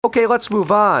Okay, let's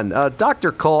move on.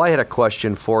 Dr. Cole, I had a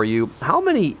question for you. How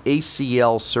many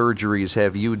ACL surgeries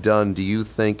have you done, do you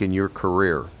think, in your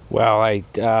career? Well,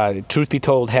 truth be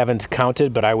told, haven't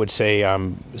counted, but I would say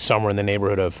somewhere in the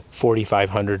neighborhood of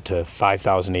 4,500 to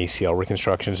 5,000 ACL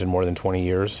reconstructions in more than 20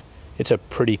 years. It's a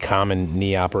pretty common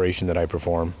knee operation that I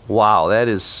perform. Wow, that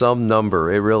is some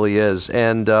number. It really is.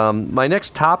 And my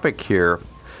next topic here,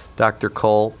 Dr.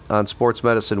 Cole, on Sports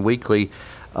Medicine Weekly,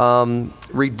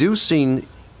 reducing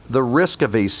the risk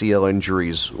of ACL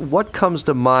injuries. What comes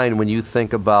to mind when you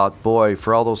think about, boy,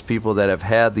 for all those people that have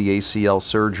had the ACL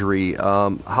surgery,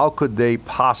 how could they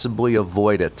possibly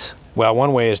avoid it? Well,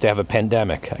 one way is to have a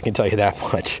pandemic. I can tell you that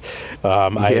much.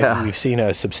 We've seen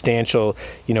a substantial,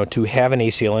 to have an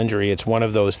ACL injury, it's one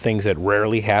of those things that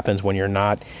rarely happens when you're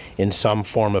not in some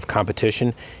form of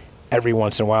competition. Every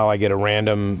once in a while I get a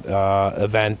random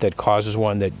event that causes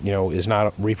one that is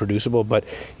not reproducible, but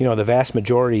the vast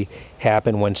majority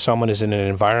happen when someone is in an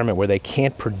environment where they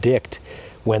can't predict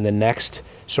when the next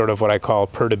sort of what I call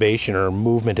perturbation or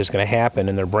movement is going to happen,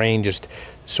 and their brain just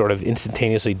sort of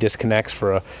instantaneously disconnects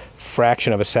for a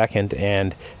fraction of a second,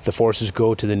 and the forces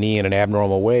go to the knee in an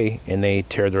abnormal way and they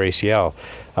tear their ACL.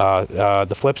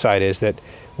 The flip side is that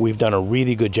we've done a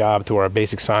really good job through our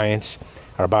basic science,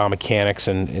 our biomechanics,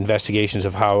 and investigations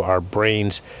of how our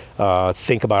brains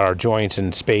think about our joints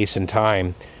in space and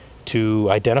time to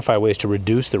identify ways to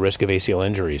reduce the risk of ACL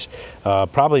injuries,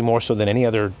 probably more so than any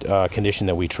other condition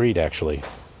that we treat, actually.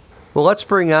 Well, let's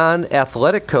bring on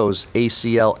Athletico's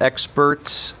ACL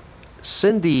expert,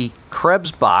 Cindy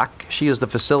Krebsbach. She is the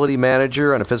facility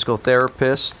manager and a physical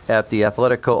therapist at the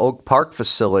Athletico Oak Park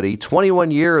facility. 21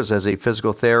 years as a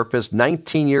physical therapist,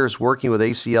 19 years working with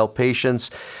ACL patients.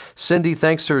 Cindy,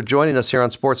 thanks for joining us here on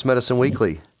Sports Medicine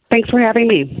Weekly. Thanks for having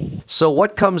me. So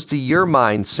what comes to your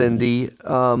mind, Cindy,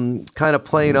 kind of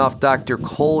playing off Dr.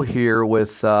 Cole here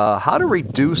with how to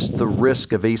reduce the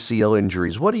risk of ACL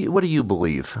injuries? What do you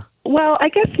believe? Well, I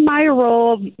guess my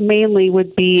role mainly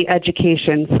would be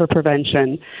education for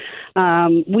prevention.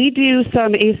 We do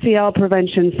some ACL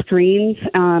prevention screens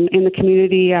in the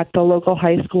community at the local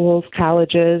high schools,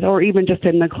 colleges, or even just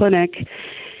in the clinic.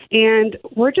 And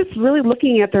we're just really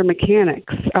looking at their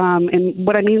mechanics. And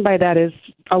what I mean by that is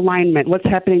alignment, what's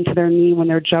happening to their knee when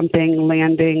they're jumping,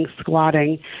 landing,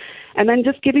 squatting, and then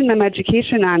just giving them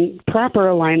education on proper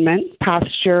alignment,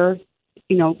 posture,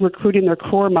 recruiting their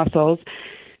core muscles.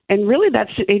 And really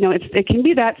that's, it can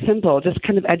be that simple, just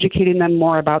kind of educating them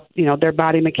more about, their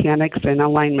body mechanics and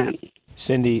alignment.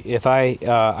 Cindy, if I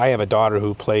have a daughter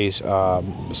who plays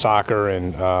soccer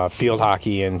and field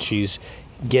hockey, and she's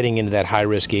getting into that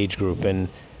high-risk age group, and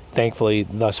thankfully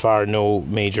thus far no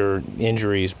major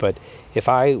injuries, but if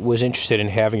I was interested in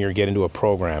having her get into a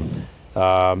program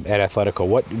at Athletico,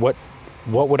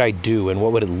 what would I do and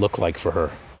what would it look like for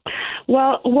her?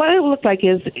 Well, what it would look like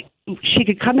is she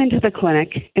could come into the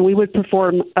clinic and we would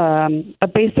perform a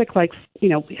basic,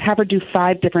 have her do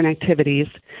 5 different activities,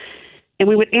 and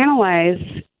we would analyze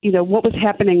what was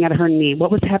happening at her knee,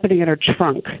 what was happening at her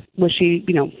trunk. Was she,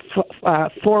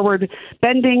 forward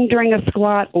bending during a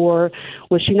squat, or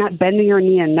was she not bending her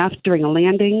knee enough during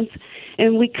landings?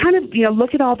 And we kind of,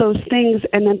 look at all those things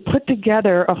and then put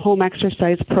together a home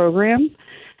exercise program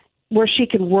where she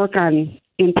could work on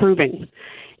improving.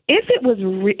 If it was,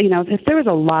 if there was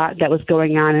a lot that was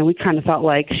going on and we kind of felt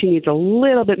like she needs a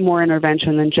little bit more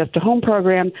intervention than just a home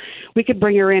program, we could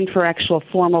bring her in for actual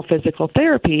formal physical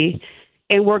therapy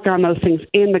and work on those things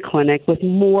in the clinic with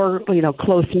more,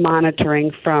 close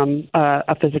monitoring from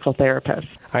a physical therapist.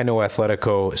 I know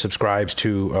Athletico subscribes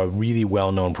to a really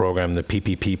well-known program, the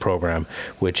PPP program,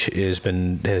 which has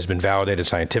been validated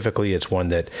scientifically. It's one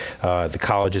that the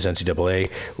colleges,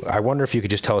 NCAA. I wonder if you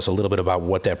could just tell us a little bit about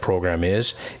what that program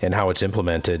is and how it's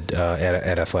implemented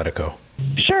at Athletico.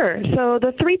 Sure. So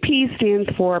the 3 P stands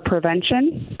for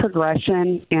prevention,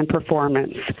 progression, and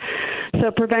performance. So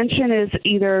prevention is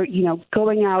either,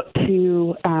 going out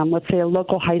to, let's say, a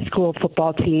local high school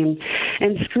football team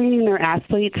and screening their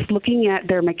athletes, looking at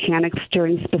their mechanics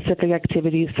during specific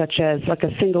activities such as like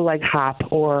a single leg hop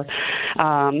or,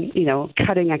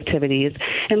 cutting activities,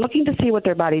 and looking to see what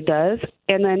their body does.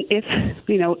 And then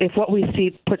if what we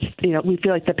see puts, we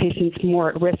feel like the patient's more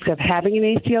at risk of having an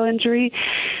ACL injury,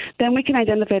 then we can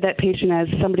identify that patient as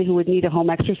somebody who would need a home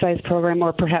exercise program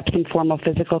or perhaps some formal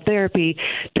physical therapy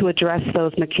to address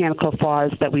those mechanical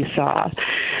flaws that we saw.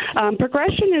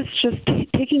 Progression is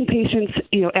just taking patients,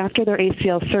 after their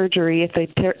ACL surgery, if they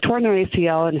torn their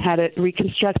ACL and had it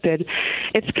reconstructed,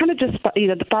 it's kind of just,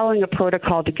 following a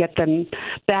protocol to get them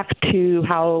back to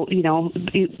how,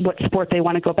 what sport they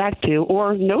want to go back to,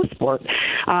 or no sport,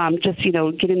 just,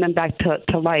 getting them back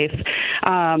to life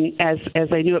as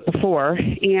they knew it before.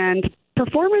 And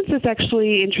performance is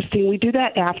actually interesting. We do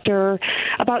that after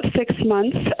about 6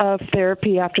 months of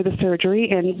therapy after the surgery,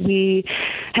 and we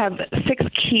have 6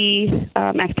 key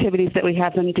activities that we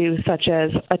have them do, such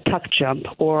as a tuck jump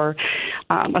or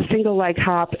a single leg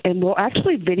hop, and we'll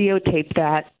actually videotape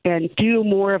that and do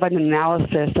more of an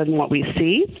analysis on what we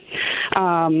see.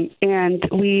 And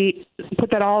we put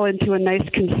that all into a nice,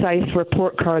 concise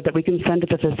report card that we can send to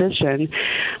the physician,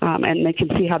 and they can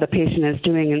see how the patient is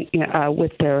doing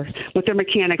with their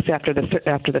mechanics after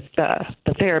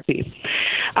the therapy.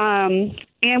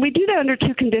 And we do that under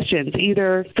 2 conditions,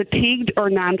 either fatigued or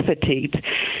non-fatigued.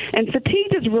 And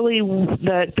fatigued is really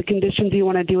the conditions you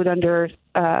want to do it under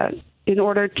in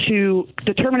order to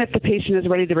determine if the patient is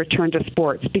ready to return to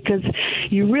sports, because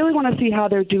you really want to see how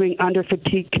they're doing under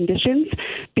fatigue conditions,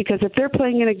 because if they're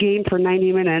playing in a game for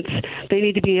 90 minutes, they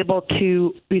need to be able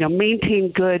to,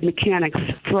 maintain good mechanics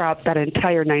throughout that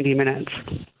entire 90 minutes.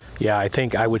 Yeah, I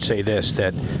think I would say this,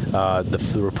 that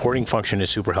the reporting function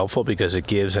is super helpful because it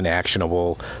gives an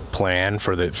actionable plan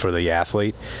for the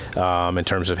athlete in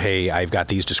terms of, hey, I've got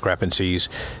these discrepancies.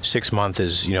 6 months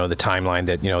is, the timeline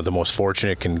that, the most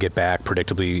fortunate can get back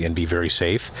predictably and be very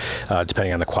safe,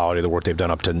 depending on the quality of the work they've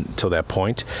done up till that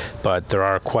point. But there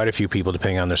are quite a few people,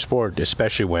 depending on their sport,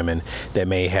 especially women, that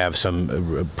may have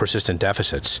some persistent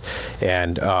deficits.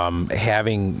 And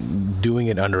doing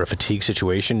it under a fatigue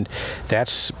situation,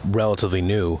 that's relatively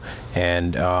new,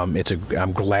 and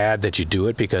I'm glad that you do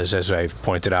it, because as I've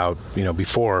pointed out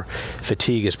before,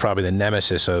 fatigue is probably the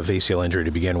nemesis of ACL injury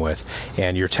to begin with,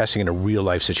 and you're testing in a real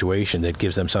life situation that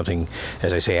gives them something,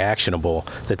 as I say, actionable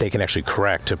that they can actually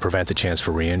correct to prevent the chance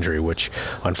for re-injury, which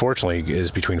unfortunately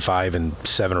is between 5 and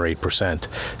 7 or 8%.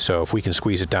 So if we can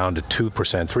squeeze it down to 2%,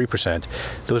 3%,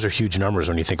 those are huge numbers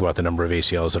when you think about the number of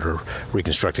ACLs that are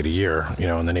reconstructed a year,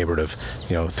 in the neighborhood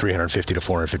of 350 to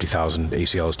 450,000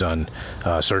 ACLs done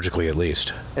surgically at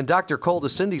least. And Dr. Cole, to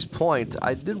Cindy's point,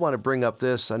 I did want to bring up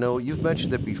this. I know you've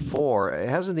mentioned it before.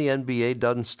 Hasn't the NBA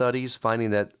done studies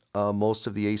finding that most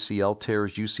of the ACL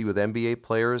tears you see with NBA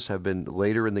players have been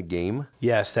later in the game?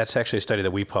 Yes, that's actually a study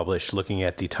that we published looking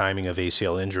at the timing of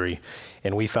ACL injury,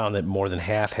 and we found that more than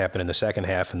half happened in the second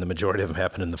half, and the majority of them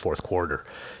happened in the fourth quarter.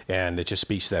 And it just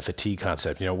speaks to that fatigue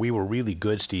concept. We were really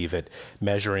good, Steve, at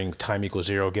measuring time equals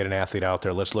 0, get an athlete out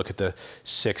there, let's look at the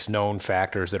 6 known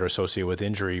factors that are associated with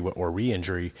injury or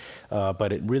re-injury,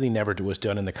 but it really never was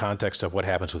done in the context of what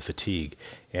happens with fatigue.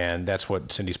 And that's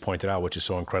what Cindy's pointed out, which is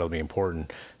so incredibly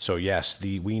important. So yes,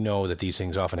 we know that these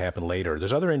things often happen later.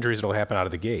 There's other injuries that will happen out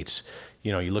of the gates.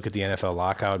 You look at the NFL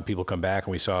lockout and people come back,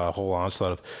 and we saw a whole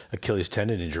onslaught of Achilles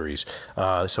tendon injuries.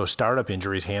 So startup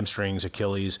injuries, hamstrings,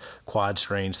 Achilles, quad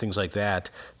strains, things like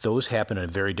that, those happen in a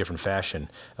very different fashion.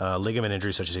 Ligament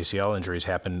injuries such as ACL injuries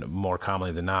happen more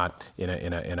commonly than not in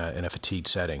a fatigued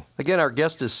setting. Again, our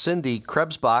guest is Cindy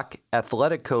Krebsbach,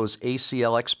 Athletico's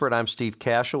ACL expert. I'm Steve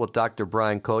Cashel with Dr.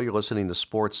 Brian Cole. You're listening to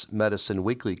Sports Medicine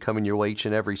Weekly, coming your way each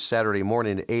and every Saturday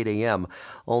morning at 8 a.m.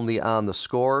 only on The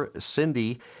Score.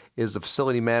 Cindy is the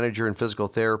facility manager and physical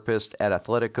therapist at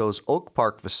Athletico's Oak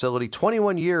Park facility.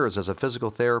 21 years as a physical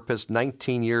therapist,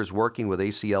 19 years working with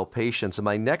ACL patients. And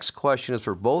my next question is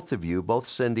for both of you, both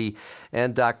Cindy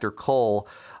and Dr. Cole,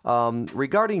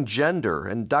 regarding gender.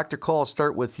 And Dr. Cole, I'll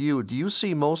start with you. Do you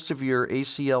see most of your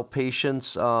ACL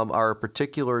patients are a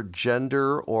particular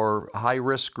gender or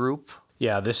high-risk group?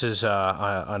 Yeah, this is,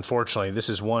 unfortunately, this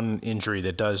is one injury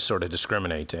that does sort of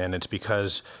discriminate, and it's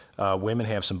because women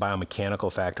have some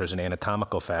biomechanical factors and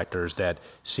anatomical factors that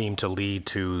seem to lead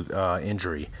to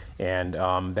injury. And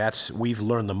we've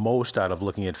learned the most out of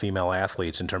looking at female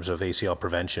athletes in terms of ACL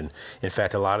prevention. In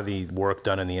fact, a lot of the work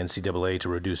done in the NCAA to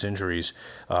reduce injuries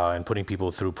and putting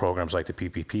people through programs like the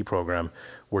PPP program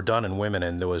were done in women,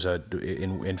 and there was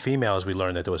in females we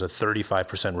learned that there was a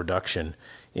 35% reduction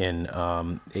in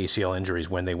ACL injuries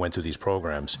when they went through these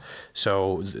programs.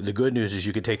 So the good news is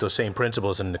you could take those same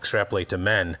principles and extrapolate to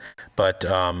men, but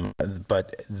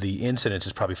the incidence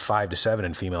is probably 5 to 7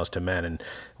 in females to men. And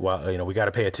while we got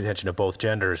to pay attention to both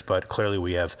genders, but clearly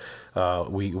we have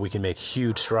we can make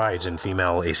huge strides in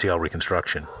female ACL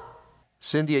reconstruction.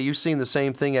 Cindy, are you seeing the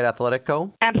same thing at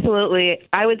Athletico? Absolutely.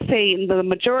 I would say the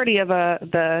majority of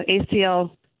the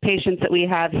ACL patients that we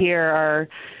have here are,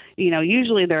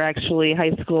 usually they're actually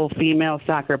high school female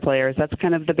soccer players. That's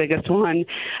kind of the biggest one.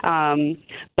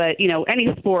 But,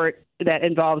 any sport that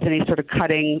involves any sort of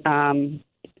cutting,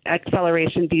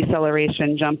 acceleration,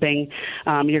 deceleration, jumping,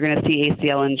 you're going to see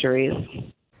ACL injuries.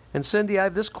 And Cindy, I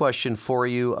have this question for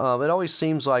you. It always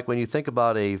seems like when you think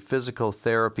about a physical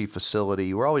therapy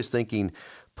facility, we're always thinking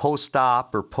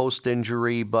post-op or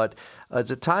post-injury, but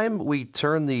it's a time we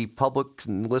turn the public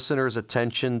listeners'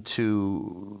 attention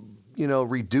to,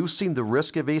 reducing the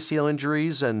risk of ACL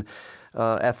injuries and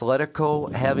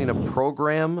Athletico having a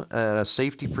program and a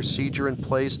safety procedure in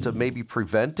place to maybe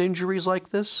prevent injuries like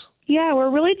this? Yeah, we're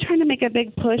really trying to make a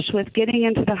big push with getting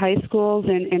into the high schools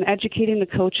and educating the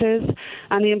coaches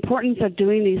on the importance of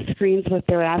doing these screens with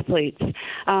their athletes,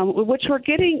 which we're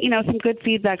getting, some good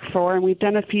feedback for, and we've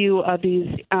done a few of these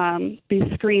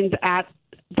screens at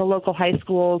the local high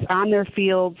schools on their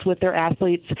fields with their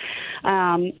athletes.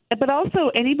 But also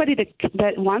anybody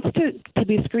that wants to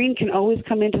be screened can always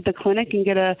come into the clinic and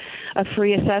get a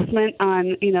free assessment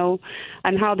on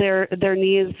how their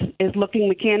knee is looking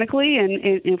mechanically, and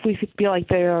if we feel like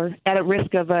they're at a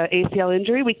risk of a ACL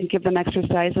injury, we can give them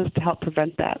exercises to help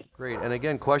prevent that. Great. And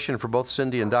again, question for both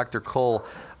Cindy and Dr. Cole.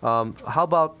 How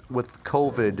about with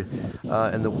COVID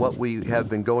and what we have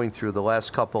been going through the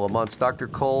last couple of months? Dr.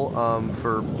 Cole,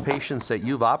 for patients that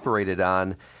you've operated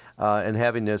on and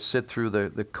having to sit through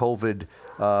the COVID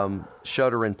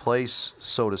shutter in place,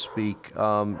 so to speak,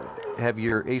 have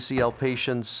your ACL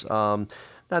patients not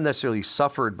necessarily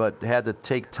suffered, but had to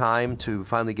take time to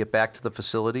finally get back to the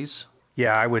facilities?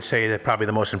 Yeah, I would say that probably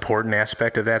the most important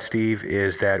aspect of that, Steve,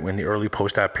 is that in the early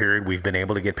post-op period, we've been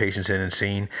able to get patients in and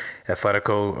seen.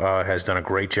 Athletico has done a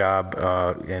great job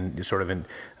in sort of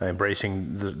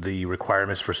embracing the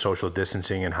requirements for social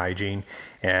distancing and hygiene.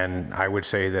 And I would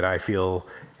say that I feel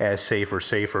as safe or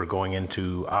safer going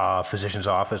into a physician's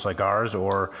office like ours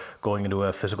or going into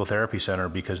a physical therapy center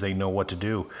because they know what to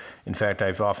do. In fact,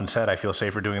 I've often said I feel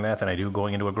safer doing that than I do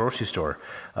going into a grocery store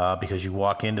because you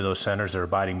walk into those centers, they're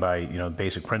abiding by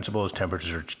basic principles,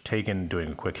 temperatures are taken,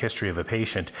 doing a quick history of a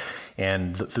patient,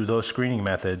 and through those screening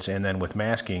methods and then with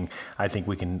masking, I think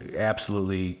we can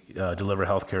absolutely deliver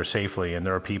healthcare safely. And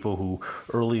there are people who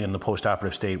early in the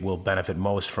postoperative state will benefit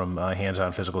most from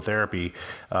hands-on physical therapy,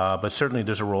 but certainly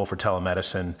there's a role for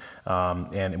telemedicine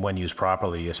and when used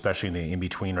properly, especially in the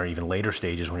in-between or even later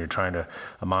stages when you're trying to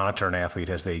monitor an athlete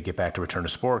as they get back to return to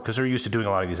sport, because they're used to doing a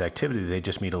lot of these activities. They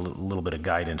just need a little bit of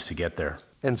guidance to get there.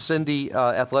 And Cindy,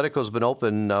 Athletico's been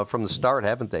open from the start,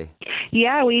 haven't they?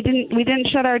 Yeah, we didn't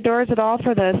shut our doors at all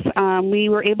for this. We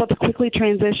were able to quickly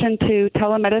transition to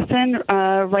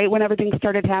telemedicine right when everything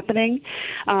started happening,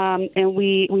 and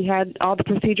we had all the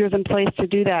procedures in place to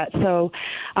do that. So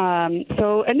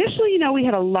initially, we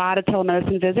had a lot of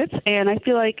telemedicine visits, and I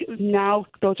feel like now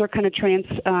those are kind of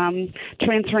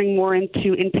transferring more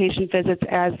into inpatient visits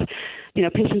as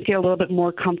patients get a little bit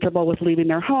more comfortable with leaving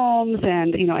their homes,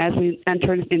 and as we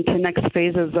enter into next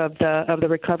phases of the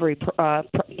recovery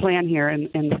plan here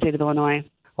in the state of Illinois.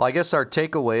 Well, I guess our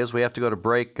takeaway is we have to go to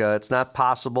break. It's not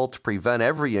possible to prevent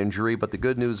every injury, but the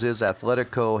good news is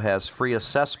Athletico has free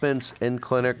assessments in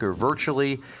clinic or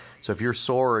virtually. So if you're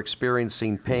sore or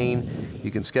experiencing pain, you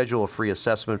can schedule a free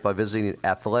assessment by visiting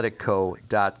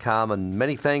athletico.com. And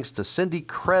many thanks to Cindy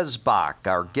Krebsbach,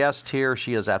 our guest here.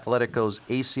 She is Athletico's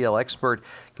ACL expert,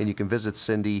 and you can visit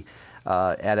Cindy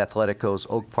at Athletico's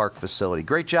Oak Park facility.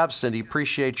 Great job, Cindy.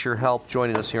 Appreciate your help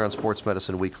joining us here on Sports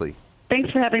Medicine Weekly.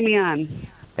 Thanks for having me on.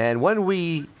 And when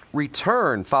we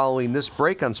return following this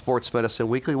break on Sports Medicine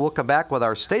Weekly, we'll come back with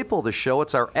our staple of the show.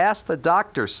 It's our Ask the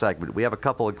Doctor segment. We have a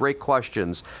couple of great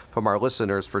questions from our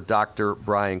listeners for Dr.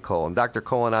 Brian Cole. And Dr.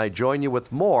 Cole and I join you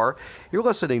with more. You're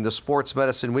listening to Sports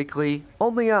Medicine Weekly,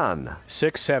 only on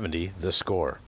 670 The Score.